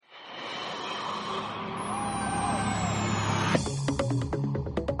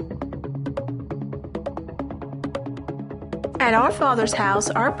At Our Father's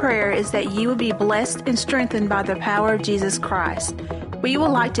House, our prayer is that you will be blessed and strengthened by the power of Jesus Christ. We would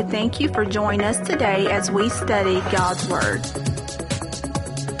like to thank you for joining us today as we study God's Word.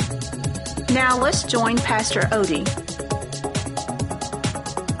 Now let's join Pastor Odie.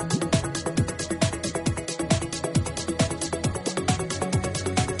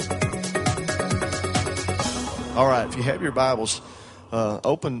 All right, if you have your Bibles,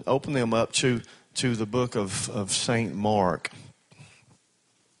 open them up to the book of St. Mark.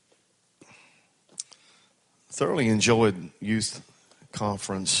 Thoroughly enjoyed youth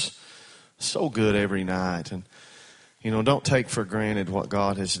conference. So good every night. And, don't take for granted what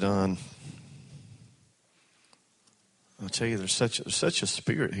God has done. I'll tell you, there's such a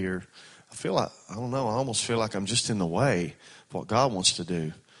spirit here. I almost feel like I'm just in the way of what God wants to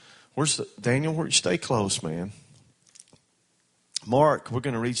do. Daniel, stay close, man. Mark, we're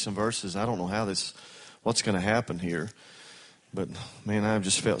going to read some verses. I don't know what's going to happen here. But, man, I've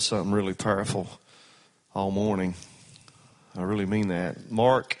just felt something really powerful all morning. I really mean that.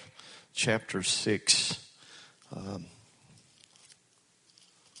 Mark chapter 6.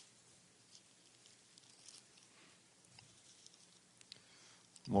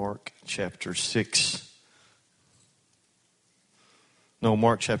 Mark chapter 6. No,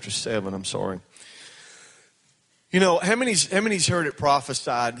 Mark chapter 7, I'm sorry. How many's heard it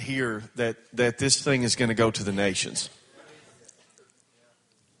prophesied here that this thing is going to go to the nations?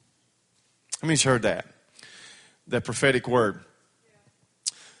 How many's heard that? That prophetic word.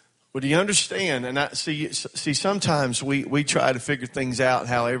 Well, do you understand? And see, sometimes we try to figure things out,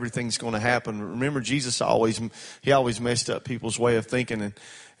 how everything's going to happen. Remember, Jesus always messed up people's way of thinking,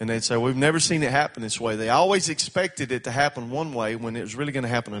 and they'd say, we've never seen it happen this way. They always expected it to happen one way when it was really going to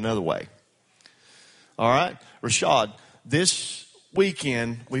happen another way. All right? Rashad, this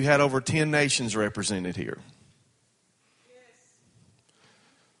weekend, we've had over 10 nations represented here.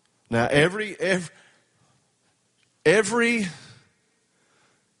 Now, every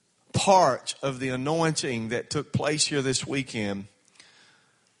part of the anointing that took place here this weekend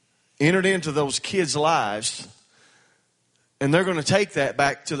entered into those kids' lives, and they're going to take that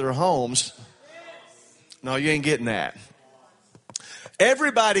back to their homes. No, you ain't getting that.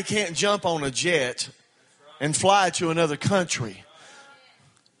 Everybody can't jump on a jet and fly to another country.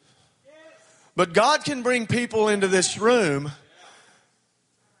 But God can bring people into this room.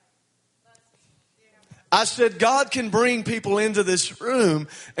 I said God can bring people into this room,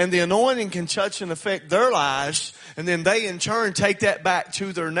 and the anointing can touch and affect their lives, and then they in turn take that back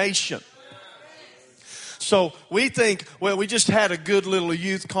to their nation. So we think, well, we just had a good little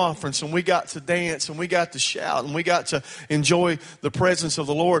youth conference, and we got to dance, and we got to shout, and we got to enjoy the presence of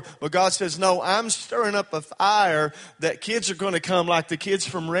the Lord. But God says, no, I'm stirring up a fire that kids are going to come like the kids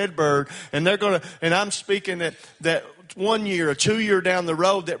from Redbird, and I'm speaking that 1 year or 2 year down the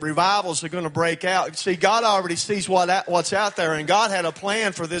road that revivals are going to break out. See, God already sees what's out there, and God had a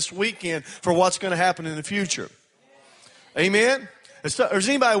plan for this weekend for what's going to happen in the future. Amen? Is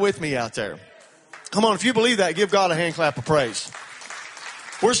anybody with me out there? Come on, if you believe that, give God a hand clap of praise.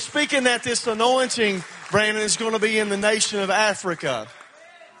 We're speaking that this anointing, Brandon, is going to be in the nation of Africa.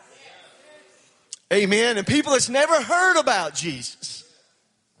 Amen. And people that's never heard about Jesus.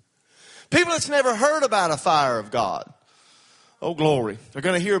 People that's never heard about a fire of God. Oh, glory. They're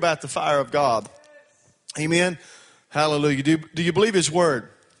going to hear about the fire of God. Amen. Hallelujah. Do you believe His word?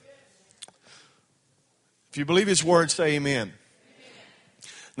 If you believe His word, say amen.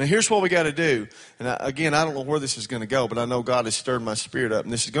 Now, here's what we got to do. And I don't know where this is going to go, but I know God has stirred my spirit up.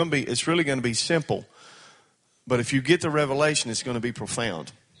 And it's really going to be simple. But if you get the revelation, it's going to be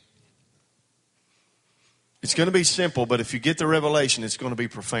profound. It's going to be simple, but if you get the revelation, it's going to be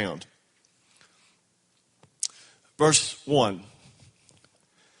profound. Verse 1.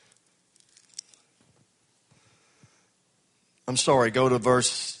 I'm sorry, go to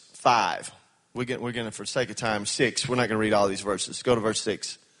verse 5. We're going to, for sake of time, 6. We're not going to read all these verses. Go to verse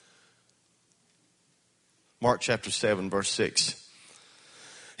 6. Mark chapter 7, verse 6.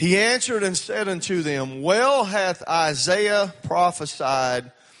 He answered and said unto them, well hath Isaiah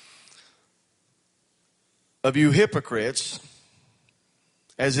prophesied of you hypocrites,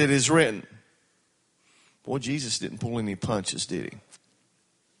 as it is written. Boy, Jesus didn't pull any punches, did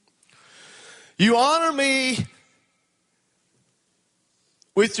He? You honor me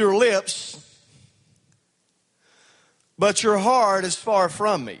with your lips, but your heart is far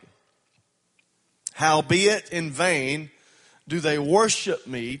from me. Howbeit in vain do they worship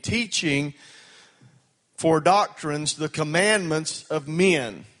me, teaching for doctrines the commandments of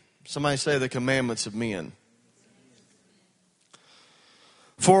men. Somebody say the commandments of men.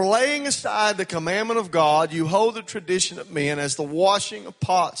 For laying aside the commandment of God, you hold the tradition of men as the washing of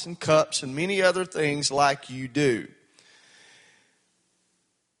pots and cups and many other things like you do.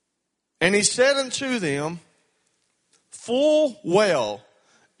 And he said unto them, full well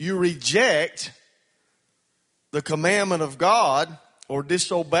you reject the commandment of God, or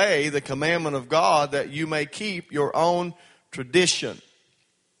disobey the commandment of God, that you may keep your own tradition.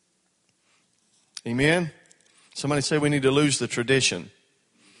 Amen? Somebody say we need to lose the tradition.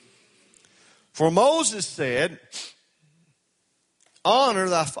 For Moses said, honor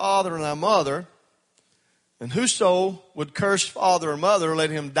thy father and thy mother, and whoso would curse father or mother,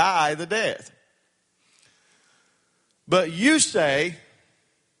 let him die the death. But you say,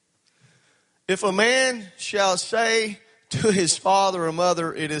 if a man shall say to his father or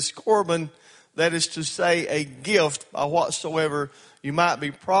mother, it is Corban, that is to say, a gift, by whatsoever you might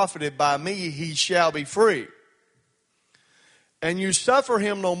be profited by me, he shall be free. And you suffer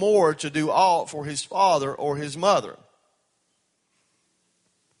him no more to do aught for his father or his mother.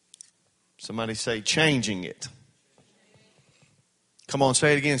 Somebody say, changing it. Come on,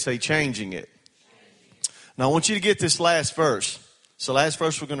 say it again. Say, changing it. Now, I want you to get this last verse. It's the last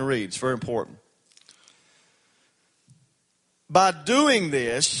verse we're going to read. It's very important. By doing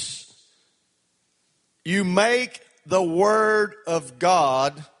this, you make the word of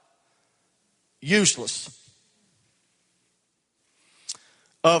God useless,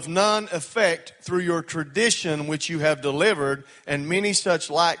 of none effect through your tradition which you have delivered, and many such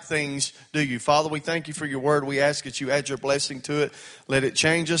like things do you. Father, we thank you for your word. We ask that you add your blessing to it. Let it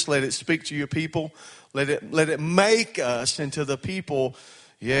change us. Let it speak to your people. Let it make us into the people,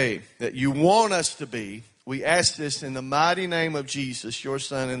 that you want us to be. We ask this in the mighty name of Jesus, your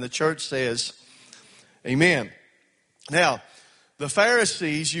Son. And the church says, amen. Now, the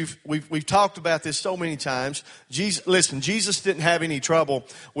Pharisees, we've talked about this so many times. Jesus didn't have any trouble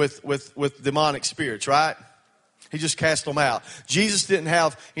with demonic spirits, right? He just cast them out. Jesus didn't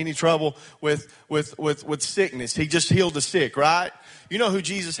have any trouble with sickness. He just healed the sick, right? You know who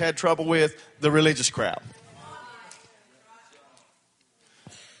Jesus had trouble with? The religious crowd.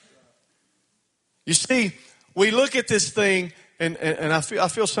 You see, we look at this thing, and I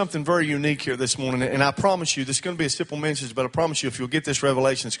feel something very unique here this morning. And I promise you, this is going to be a simple message, but I promise you, if you'll get this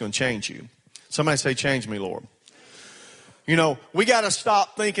revelation, it's going to change you. Somebody say, change me, Lord. You know, we got to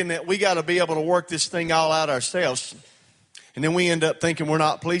stop thinking that we got to be able to work this thing all out ourselves. And then we end up thinking we're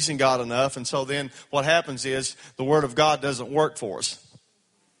not pleasing God enough. And so then what happens is the Word of God doesn't work for us.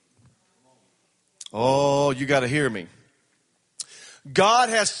 Oh, you got to hear me. God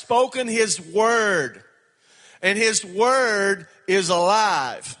has spoken His Word, and His Word is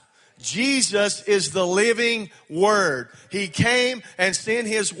alive. Jesus is the living Word. He came and sent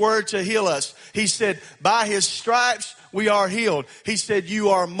His Word to heal us. He said, by His stripes we are healed. He said, you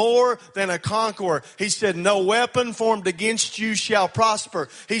are more than a conqueror. He said, no weapon formed against you shall prosper.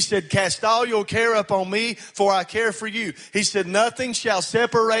 He said, cast all your care upon me, for I care for you. He said, nothing shall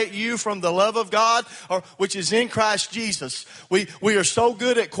separate you from the love of God, which is in Christ Jesus. We are so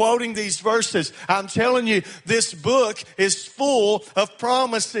good at quoting these verses. I'm telling you, this book is full of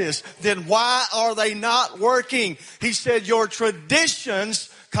promises. Then why are they not working? He said, your traditions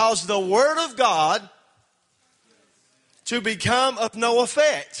cause the Word of God to become of no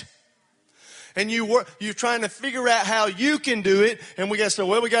effect. And you're trying to figure out how you can do it, and we got to say,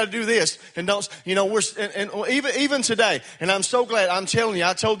 well, we got to do this, and don't, you know, even today, and I'm so glad, I'm telling you,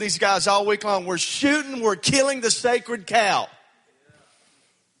 I told these guys all week long, we're killing the sacred cow.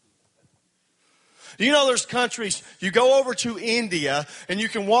 You know, there's countries, you go over to India, and you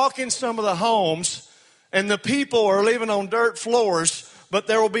can walk in some of the homes, and the people are living on dirt floors, but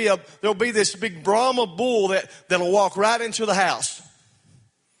there'll be this big Brahma bull that'll walk right into the house.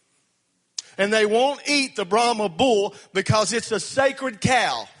 And they won't eat the Brahma bull because it's a sacred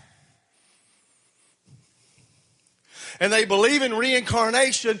cow. And they believe in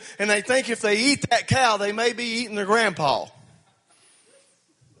reincarnation, and they think if they eat that cow, they may be eating their grandpa.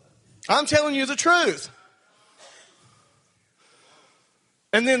 I'm telling you the truth.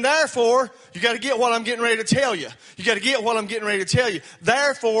 And then therefore, you got to get what I'm getting ready to tell you. You got to get what I'm getting ready to tell you.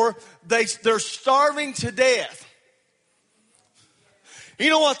 Therefore, they're starving to death. You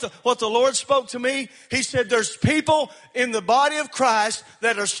know what the Lord spoke to me? He said there's people in the body of Christ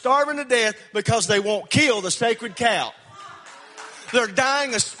that are starving to death because they won't kill the sacred cow. They're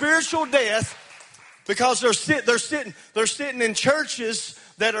dying a spiritual death because they're sitting in churches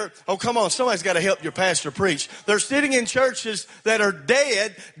that are, oh, come on, somebody's got to help your pastor preach. They're sitting in churches that are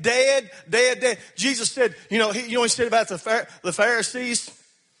dead. Jesus said, he said about the Pharisees,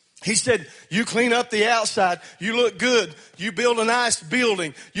 He said, you clean up the outside. You look good. You build a nice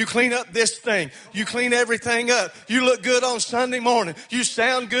building. You clean up this thing. You clean everything up. You look good on Sunday morning. You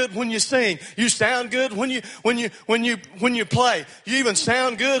sound good when you sing. You sound good when you play. You even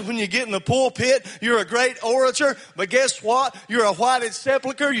sound good when you get in the pulpit. You're a great orator. But guess what? You're a whited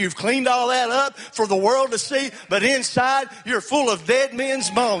sepulcher. You've cleaned all that up for the world to see. But inside, you're full of dead men's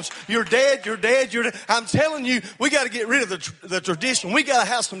bones. You're dead. You're dead. You're dead. I'm telling you, we got to get rid of the tradition. We got to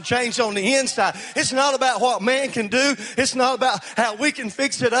have some change on the inside. It's not about what man can do. It's not about how we can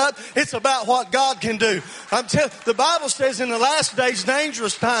fix it up. It's about what God can do. The Bible says in the last days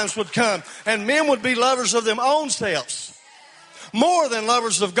dangerous times would come, and men would be lovers of their own selves more than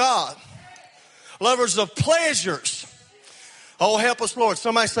lovers of God. Lovers of pleasures. Oh, help us, Lord.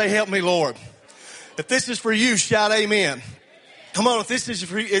 Somebody say, help me, Lord. If this is for you, shout amen. Come on, if this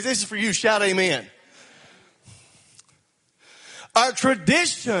is for you, shout amen. Our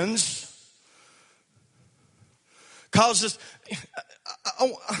traditions cause us.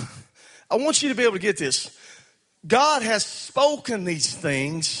 I want you to be able to get this. God has spoken these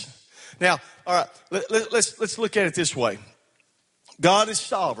things. Now, all right, let's look at it this way. God is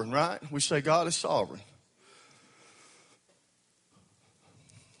sovereign, right? We say God is sovereign.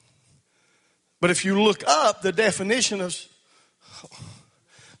 But if you look up the definition of,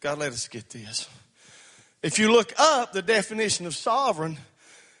 God, let us get this. If you look up the definition of sovereign,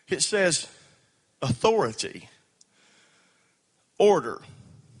 it says authority, order,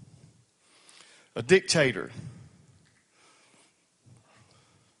 a dictator.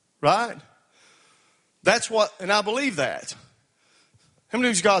 Right? That's what, and I believe that. How many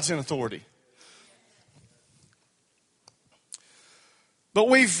of God's in authority? But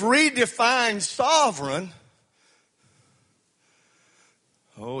we've redefined sovereign.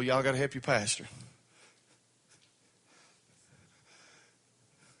 Oh, y'all got to help your pastor.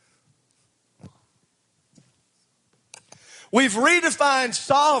 We've redefined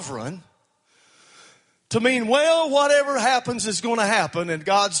sovereign to mean, well, whatever happens is going to happen, and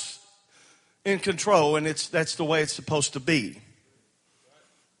God's in control, and that's the way it's supposed to be.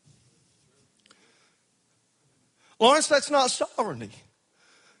 Lawrence, that's not sovereignty.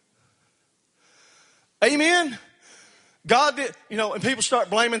 Amen? God did, and people start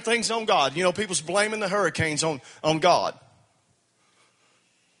blaming things on God. People's blaming the hurricanes on God.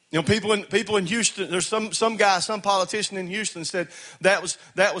 People in Houston. There's some guy, some politician in Houston said that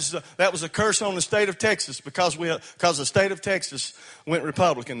was a curse on the state of Texas because the state of Texas went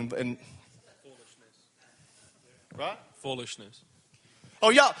Republican and right? Foolishness. Oh,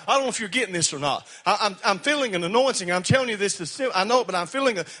 y'all, I don't know if you're getting this or not. I'm feeling an anointing. I'm telling you this. I know it, but I'm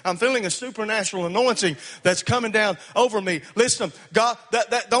feeling a supernatural anointing that's coming down over me. Listen, God,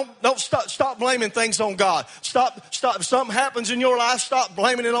 don't stop blaming things on God. Stop. If something happens in your life, stop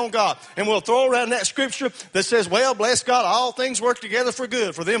blaming it on God. And we'll throw around that scripture that says, well, bless God, all things work together for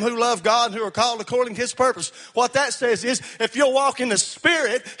good for them who love God and who are called according to His purpose. What that says is, if you'll walk in the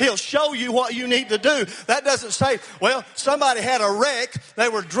Spirit, He'll show you what you need to do. That doesn't say, well, somebody had a wreck. They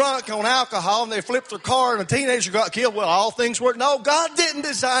were drunk on alcohol and they flipped their car and a teenager got killed. Well, all things work. No, God didn't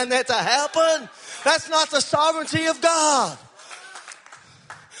design that to happen. That's not the sovereignty of God.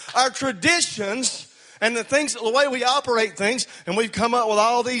 Our traditions and the way we operate things, and we've come up with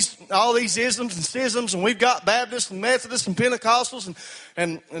all these isms and schisms, and we've got Baptists and Methodists and Pentecostals,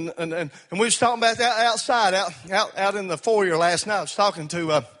 and we was talking about that outside, out in the foyer last night. I was talking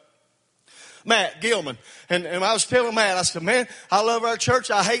to Matt Gilman. And I was telling Matt, I said, man, I love our church.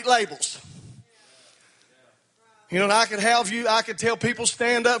 I hate labels. And I could tell people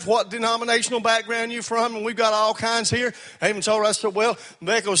stand up what denominational background you from, and we've got all kinds here. I even told her, I said, well,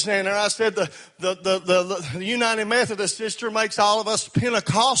 Becca was standing there. I said, the United Methodist sister makes all of us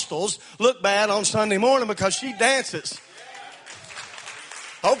Pentecostals look bad on Sunday morning because she dances.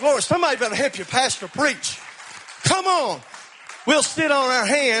 Oh, glory. Somebody better help your pastor preach. Come on. We'll sit on our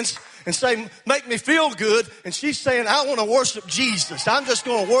hands and say, make me feel good. And she's saying, I want to worship Jesus. I'm just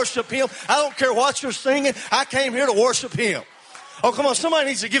going to worship Him. I don't care what you're singing. I came here to worship Him. Oh, come on. Somebody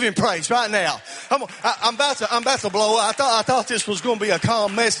needs to give Him praise right now. I'm about to blow up. I thought this was going to be a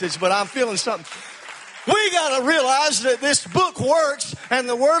calm message, but I'm feeling something. We got to realize that this book works and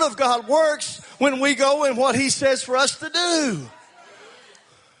the Word of God works when we go in what He says for us to do.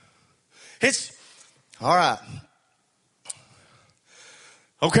 It's all right.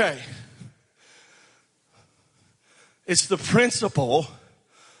 Okay. It's the principle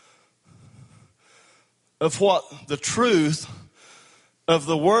of what the truth of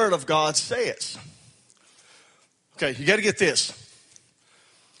the Word of God says. Okay, you got to get this.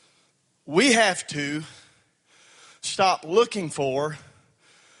 We have to stop looking for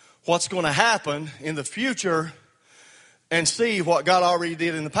what's going to happen in the future and see what God already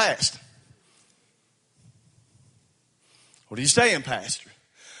did in the past. What are you saying, Pastor?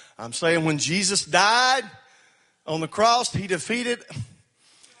 I'm saying when Jesus died on the cross, he defeated.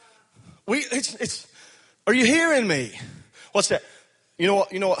 Are you hearing me? What's that? You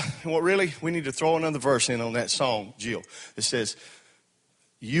know what really? We need to throw another verse in on that song, Jill. It says,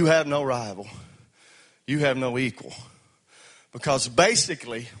 you have no rival. You have no equal. Because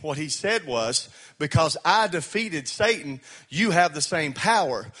basically what he said was, because I defeated Satan, you have the same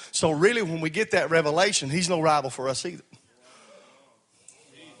power. So really when we get that revelation, he's no rival for us either.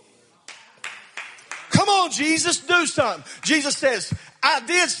 Come on, Jesus, do something. Jesus says, I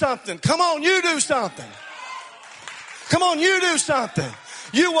did something. Come on, you do something. Come on, you do something.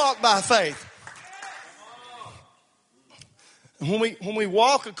 You walk by faith. And when we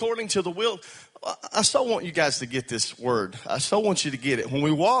walk according to the will, I so want you guys to get this word. I so want you to get it. When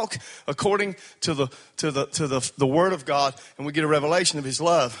we walk according to the word of God and we get a revelation of his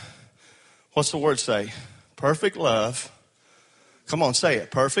love, what's the word say? Perfect love. Come on, say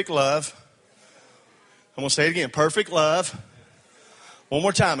it. Perfect love. I'm going to say it again. Perfect love. One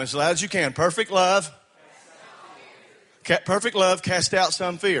more time, as loud as you can. Perfect love. Perfect love cast out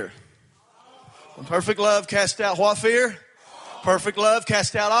some fear. Perfect love cast out what fear? Perfect love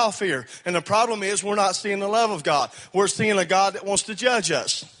cast out all fear. And the problem is we're not seeing the love of God. We're seeing a God that wants to judge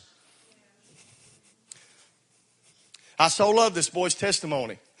us. I so love this boy's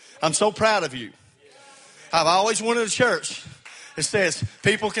testimony. I'm so proud of you. I've always wanted a church that says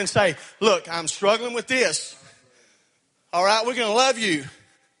people can say, look, I'm struggling with this. All right, we're going to love you.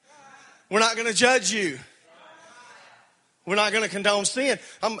 We're not going to judge you. We're not going to condone sin.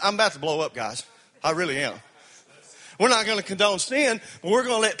 I'm about to blow up, guys. I really am. We're not going to condone sin, but we're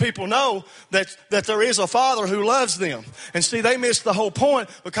going to let people know that there is a Father who loves them. And see, they missed the whole point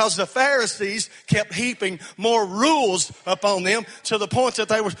because the Pharisees kept heaping more rules upon them to the point that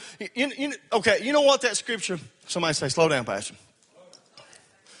they were... Okay, you know what that scripture... Somebody say, slow down, Pastor.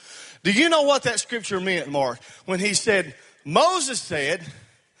 Do you know what that scripture meant, Mark? When he said, Moses said...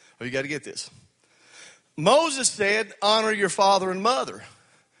 Oh, you got to get this. Moses said, honor your father and mother.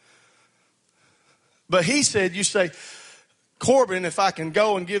 But he said, you say, Corbin, if I can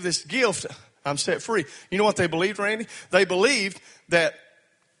go and give this gift, I'm set free. You know what they believed, Randy? They believed that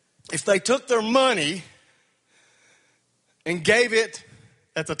if they took their money and gave it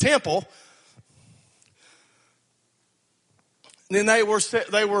at the temple, then they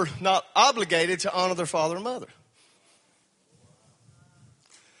were not obligated to honor their father and mother.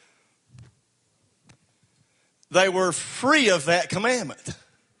 They were free of that commandment.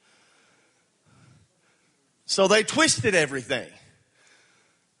 So they twisted everything.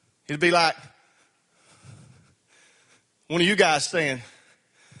 It'd be like one of you guys saying,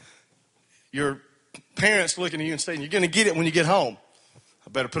 your parents looking at you and saying, you're going to get it when you get home. I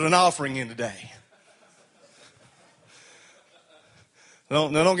better put an offering in today. Now,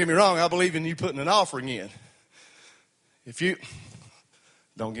 don't get me wrong. I believe in you putting an offering in.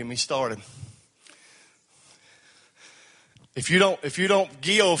 Don't get me started. If you don't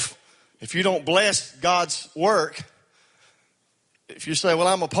give, if you don't bless God's work, if you say, well,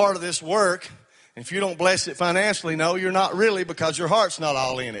 I'm a part of this work, and if you don't bless it financially, no, you're not really, because your heart's not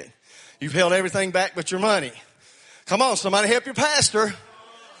all in it. You've held everything back but your money. Come on, somebody help your pastor.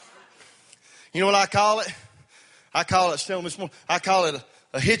 You know what I call it? I call it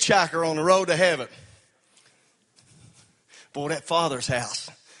a hitchhiker on the road to heaven. Boy, that Father's house.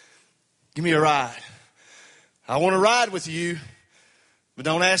 Give me a ride. I want to ride with you, but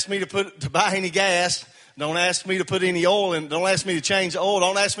don't ask me to buy any gas. Don't ask me to put any oil in. Don't ask me to change the oil.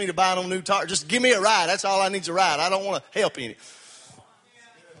 Don't ask me to buy no new tire. Just give me a ride. That's all I need is a ride. I don't want to help in it.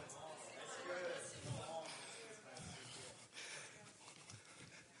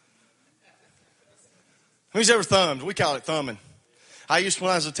 Who's ever thumbed? We call it thumbing.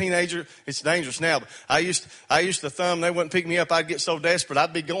 When I was a teenager, it's dangerous now, but I used to thumb. They wouldn't pick me up. I'd get so desperate.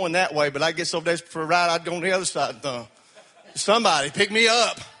 I'd be going that way, but I'd get so desperate for a ride, I'd go on the other side and thumb. Somebody pick me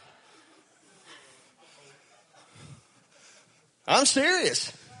up. I'm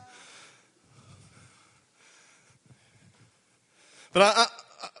serious. But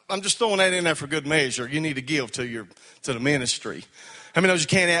I'm just throwing that in there for good measure. You need to give to the ministry. How many knows you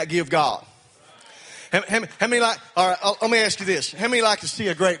can't outgive God? How many like, all right, let me ask you this. How many like to see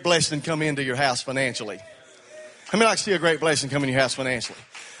a great blessing come into your house financially? How many like to see a great blessing come into your house financially?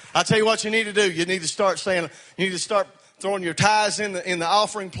 I'll tell you what you need to do. You need to start throwing your tithes in the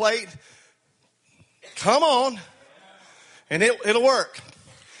offering plate. Come on. And it'll work.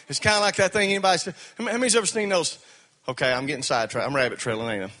 It's kind of like that thing anybody said. How many's ever seen those? Okay, I'm getting sidetracked. I'm rabbit trailing,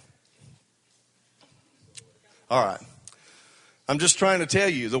 ain't I? All right. I'm just trying to tell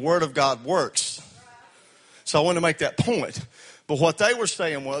you, the Word of God works. So I want to make that point. But what they were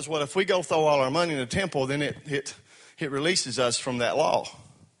saying was, well, if we go throw all our money in the temple, then it releases us from that law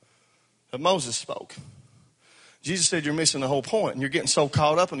that Moses spoke. Jesus said you're missing the whole point, and you're getting so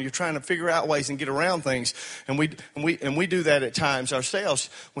caught up, and you're trying to figure out ways and get around things, and we do that at times ourselves.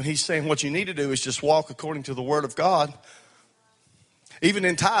 When he's saying what you need to do is just walk according to the Word of God. Even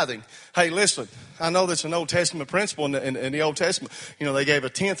in tithing, hey, listen, I know that's an Old Testament principle. In the Old Testament, they gave a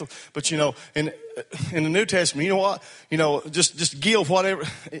tenth, but in the New Testament, you know what? Just give whatever.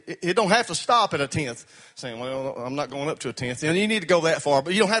 It don't have to stop at a tenth. Saying, well, I'm not going up to a tenth. You need to go that far,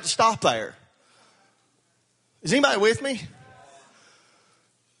 but you don't have to stop there. Is anybody with me?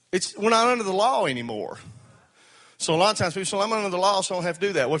 We're not under the law anymore. So a lot of times people say, I'm under the law, so I don't have to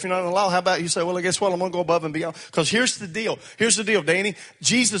do that. Well, if you're not under the law, how about you say, well, I guess what? I'm going to go above and beyond. Because here's the deal. Here's the deal, Danny.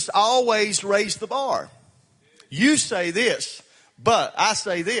 Jesus always raised the bar. You say this, but I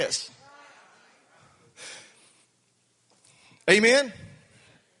say this. Amen?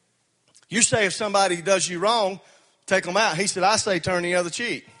 You say if somebody does you wrong, take them out. He said, I say turn the other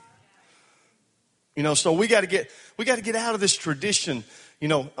cheek. So we got to get out of this tradition. I'm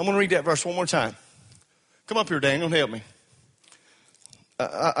going to read that verse one more time. Come up here, Daniel, and help me.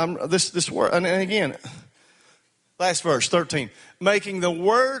 This word, and again, last verse, 13. Making the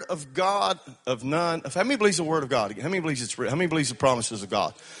word of God of none. How many believes the word of God again? How many believes it's written? How many believes the promises of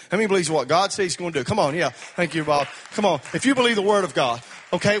God? How many believes what God says he's going to do? Come on, yeah. Thank you, Bob. Come on. If you believe the word of God,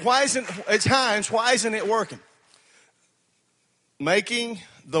 okay, why isn't it working? Making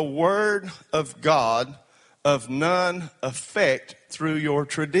the word of God of none effect through your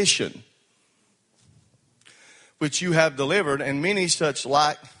tradition, which you have delivered, and many such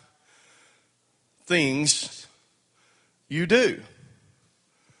like things you do.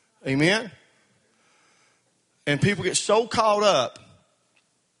 Amen? And people get so caught up,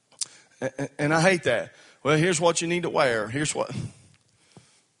 and I hate that. Well, here's what you need to wear. Here's what.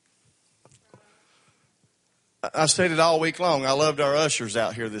 I said it all week long. I loved our ushers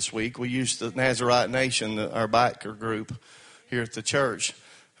out here this week. We used the Nazarite Nation, our biker group here at the church,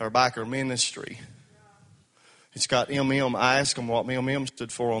 our biker ministry. It's got MM. I asked them what MM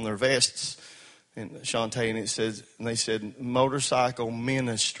stood for on their vests, and Shantae, and they said motorcycle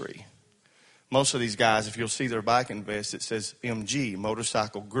ministry. Most of these guys, if you'll see their biking vest, it says MG,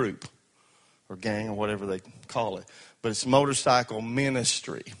 motorcycle group or gang or whatever they call it. But it's motorcycle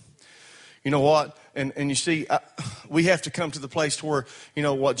ministry. You know what? And you see, we have to come to the place to where,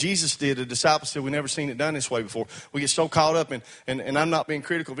 what Jesus did, the disciples said, we've never seen it done this way before. We get so caught up, and I'm not being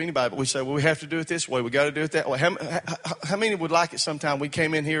critical of anybody, but we say, well, we have to do it this way. We got to do it that way. How many would like it sometime we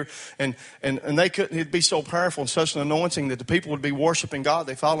came in here and they couldn't, it'd be so powerful and such an anointing that the people would be worshiping God.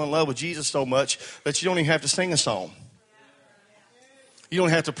 They fall in love with Jesus so much that you don't even have to sing a song. You don't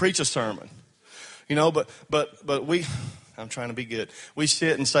have to preach a sermon. But we... I'm trying to be good. We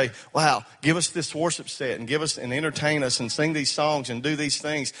sit and say, wow, give us this worship set and give us and entertain us and sing these songs and do these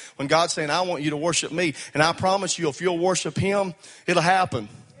things. When God's saying, I want you to worship me. And I promise you, if you'll worship him, it'll happen.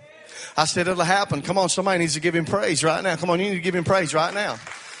 I said it'll happen. Come on, somebody needs to give him praise right now. Come on, you need to give him praise right now.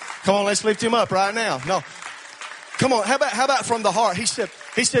 Come on, let's lift him up right now. No. Come on, how about from the heart? He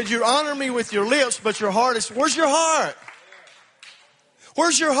said, you honor me with your lips, but your heart is, where's your heart?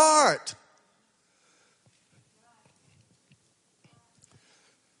 Where's your heart?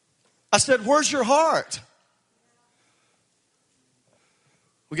 I said, where's your heart?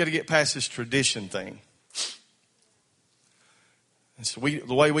 We got to get past this tradition thing. And so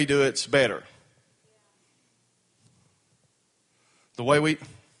the way we do it's better. The way we,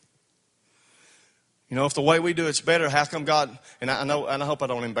 if the way we do it's better, how come God? And I know, and I hope I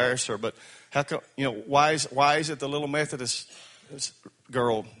don't embarrass her, but how come? Why is it the little Methodist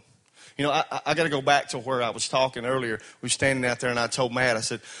girl? I got to go back to where I was talking earlier. We were standing out there, and I told Matt, I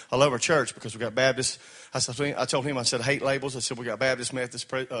said, I love our church because we got Baptist. I told him, I said, I hate labels. I said, we got Baptist, Methodist,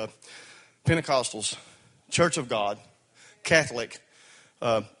 Pentecostals, Church of God, Catholic.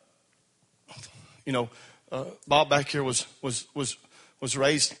 Bob back here was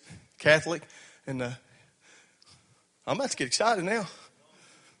raised Catholic, and I'm about to get excited now.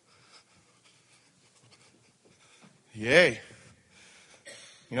 Yay.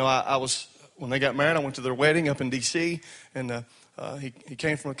 I was, when they got married, I went to their wedding up in D.C., and he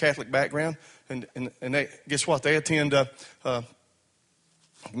came from a Catholic background, and they, guess what? They attend, give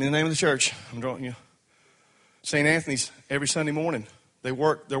me the name of the church. I'm drawing you. St. Anthony's every Sunday morning. They're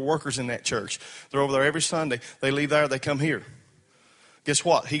workers in that church. They're over there every Sunday. They leave there, they come here. Guess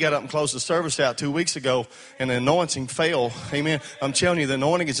what? He got up and closed the service out 2 weeks ago, and the anointing fell. Amen. I'm telling you, the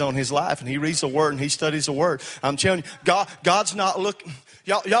anointing is on his life, and he reads the Word, and he studies the Word. I'm telling you, God's not looking.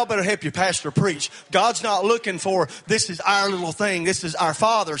 Y'all better help your pastor preach. God's not looking for, this is our little thing. This is our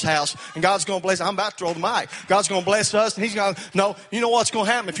Father's house. And God's going to bless. I'm about to throw the mic. God's going to bless us. And he's going to, no, you know what's going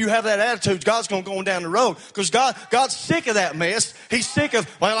to happen? If you have that attitude, God's going to go down the road. Because God's sick of that mess. He's sick of,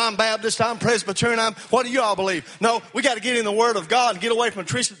 well, I'm Baptist, I'm Presbyterian, what do you all believe? No, we got to get in the Word of God and get away from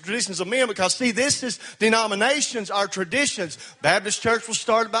traditions of men. Because see, this is denominations, are traditions. Baptist church was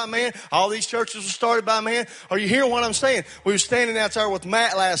started by man. All these churches were started by man. Are you hearing what I'm saying? We were standing out there with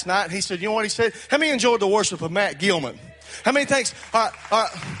Matt last night, and he said, you know what he said? How many enjoyed the worship of Matt Gilman? How many thinks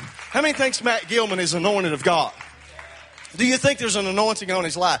Matt Gilman is anointed of God? Do you think there's an anointing on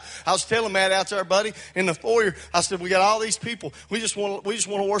his life? I was telling Matt out there, buddy, in the foyer, I said, we got all these people. We just want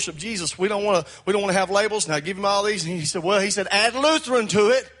to worship Jesus. We don't want to have labels. Now give him all these. And he said, add Lutheran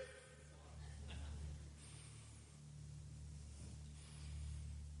to it.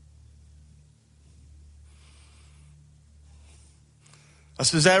 I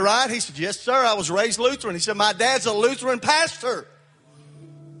said, is that right? He said, yes, sir. I was raised Lutheran. He said, my dad's a Lutheran pastor.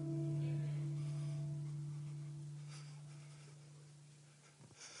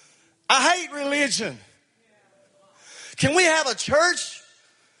 I hate religion. Can we have a church?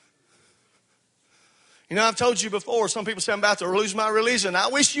 You know, I've told you before, some people say I'm about to lose my religion. I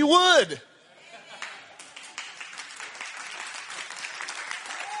wish you would.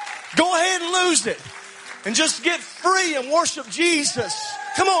 Go ahead and lose it. And just get free and worship Jesus.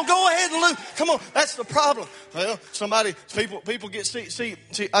 Come on, go ahead and lose. Come on, that's the problem. Well, people get, see,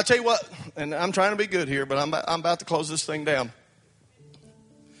 I tell you what, and I'm trying to be good here, but I'm about to close this thing down.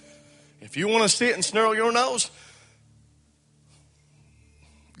 If you want to sit and snarl your nose,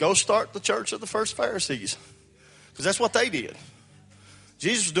 go start the church of the first Pharisees. Because that's what they did.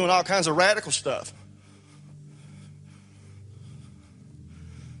 Jesus was doing all kinds of radical stuff.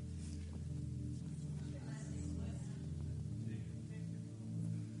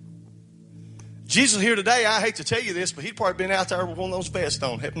 Jesus here today, I hate to tell you this, but he'd probably been out there with one of those vests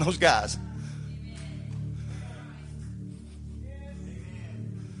on, helping those guys.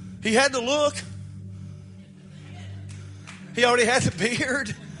 He had the look. He already had the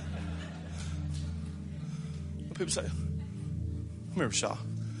beard. People say, come here, Shaw.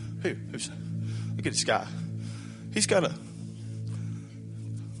 Here, look at this guy. He's got a,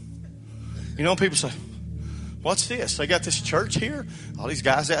 you know, people say, what's this? They got this church here. All these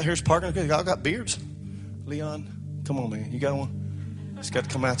guys out here is parking. They all got beards. Leon, come on, man. You got one? It's got to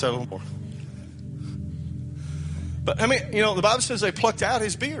come out there a little more. But, I mean, you know, the Bible says they plucked out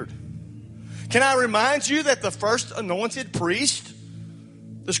his beard. Can I remind you that the first anointed priest,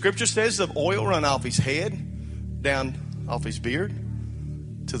 the scripture says the oil run off his head, down off his beard,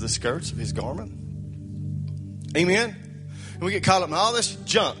 to the skirts of his garment? Amen? And we get caught up in all this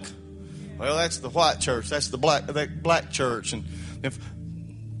junk. Well, that's the white church. That's the black church. And if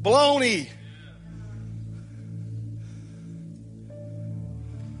baloney.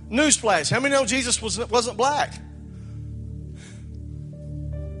 Newsflash. How many know Jesus wasn't black?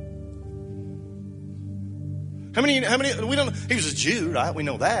 How many, we don't know. He was a Jew, right? We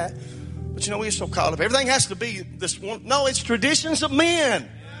know that. But you know, we're so caught up. Everything has to be this one. No, it's traditions of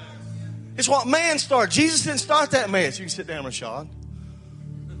men. It's what man started. Jesus didn't start that mess. You can sit down, Rashad.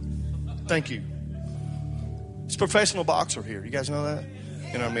 Thank you. It's a professional boxer here. You guys know that?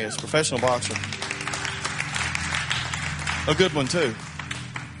 In our midst. Professional boxer. A good one, too.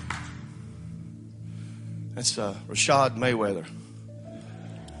 That's Rashad Mayweather.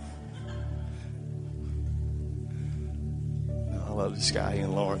 I love this guy,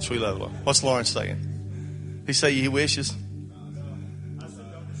 Ian Lawrence. We love him. What's Lawrence saying? He say he wishes?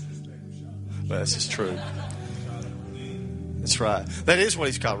 Well, that's just true. That's right. That is what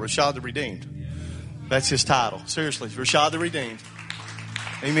he's called, Rashad the Redeemed. That's his title. Seriously, Rashad the Redeemed.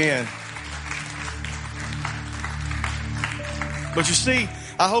 Amen. But you see,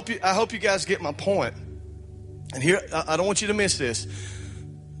 I hope you guys get my point. And here, I don't want you to miss this.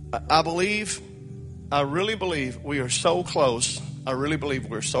 I really believe we are so close. I really believe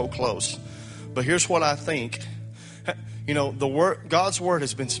we're so close. But here's what I think. You know, God's word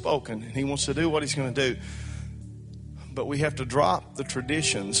has been spoken, and he wants to do what he's going to do. But we have to drop the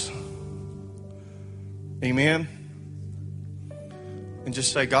traditions. Amen. And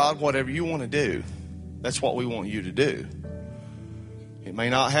just say, God, whatever you want to do, that's what we want you to do. It may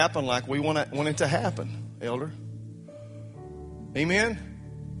not happen like we want it to happen, elder. Amen.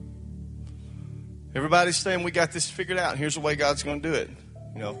 Everybody's saying we got this figured out. Here's the way God's going to do it.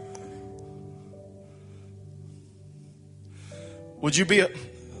 You know. Would you be,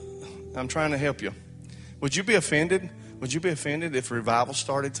 I'm trying to help you. Would you be offended? Would you be offended if revival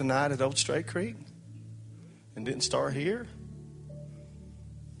started tonight at Old Straight Creek and didn't start here?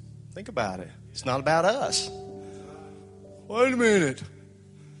 Think about it. It's not about us. Wait a minute.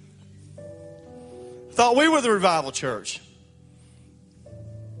 I thought we were the revival church.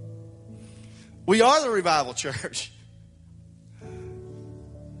 We are the revival church.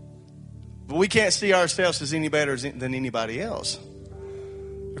 But we can't see ourselves as any better than anybody else,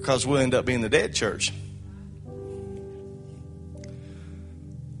 because we'll end up being the dead church.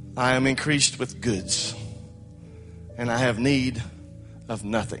 I am increased with goods, and I have need of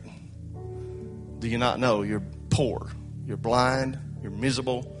nothing. Do you not know you're poor, you're blind, you're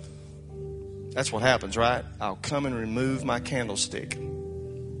miserable? That's what happens, right? I'll come and remove my candlestick.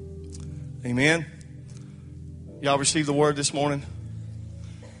 Amen. Y'all received the word this morning?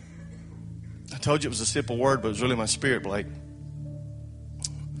 I told you it was a simple word, but it was really my spirit, Blake.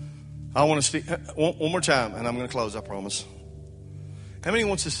 I want to see one more time, and I'm going to close, I promise. How many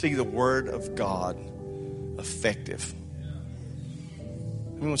wants to see the word of God effective?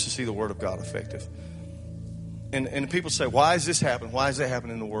 How many wants to see the word of God effective? And people say, why is this happening? Why is that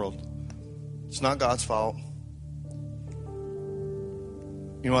happening in the world? It's not God's fault.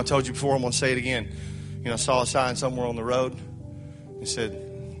 You know, I told you before, I'm going to say it again. You know, I saw a sign somewhere on the road. It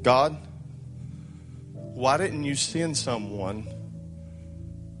said, God, why didn't you send someone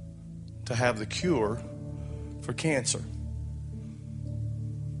to have the cure for cancer?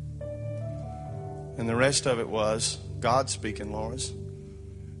 And the rest of it was God speaking, Lawrence.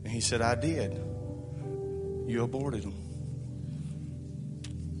 And he said, I did. You aborted them.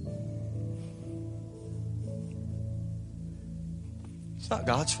 It's not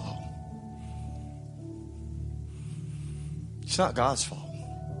God's fault. It's not God's fault.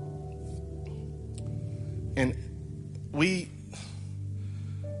 And when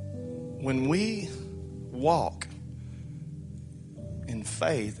we walk in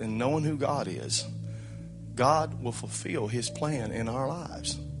faith and knowing who God is, God will fulfill his plan in our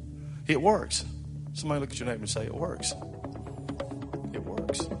lives. It works. Somebody look at your neighbor and say, it works. It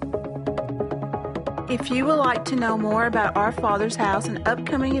works. If you would like to know more about Our Father's House and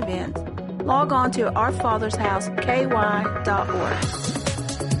upcoming events, log on to ourfathersHouseKY.org.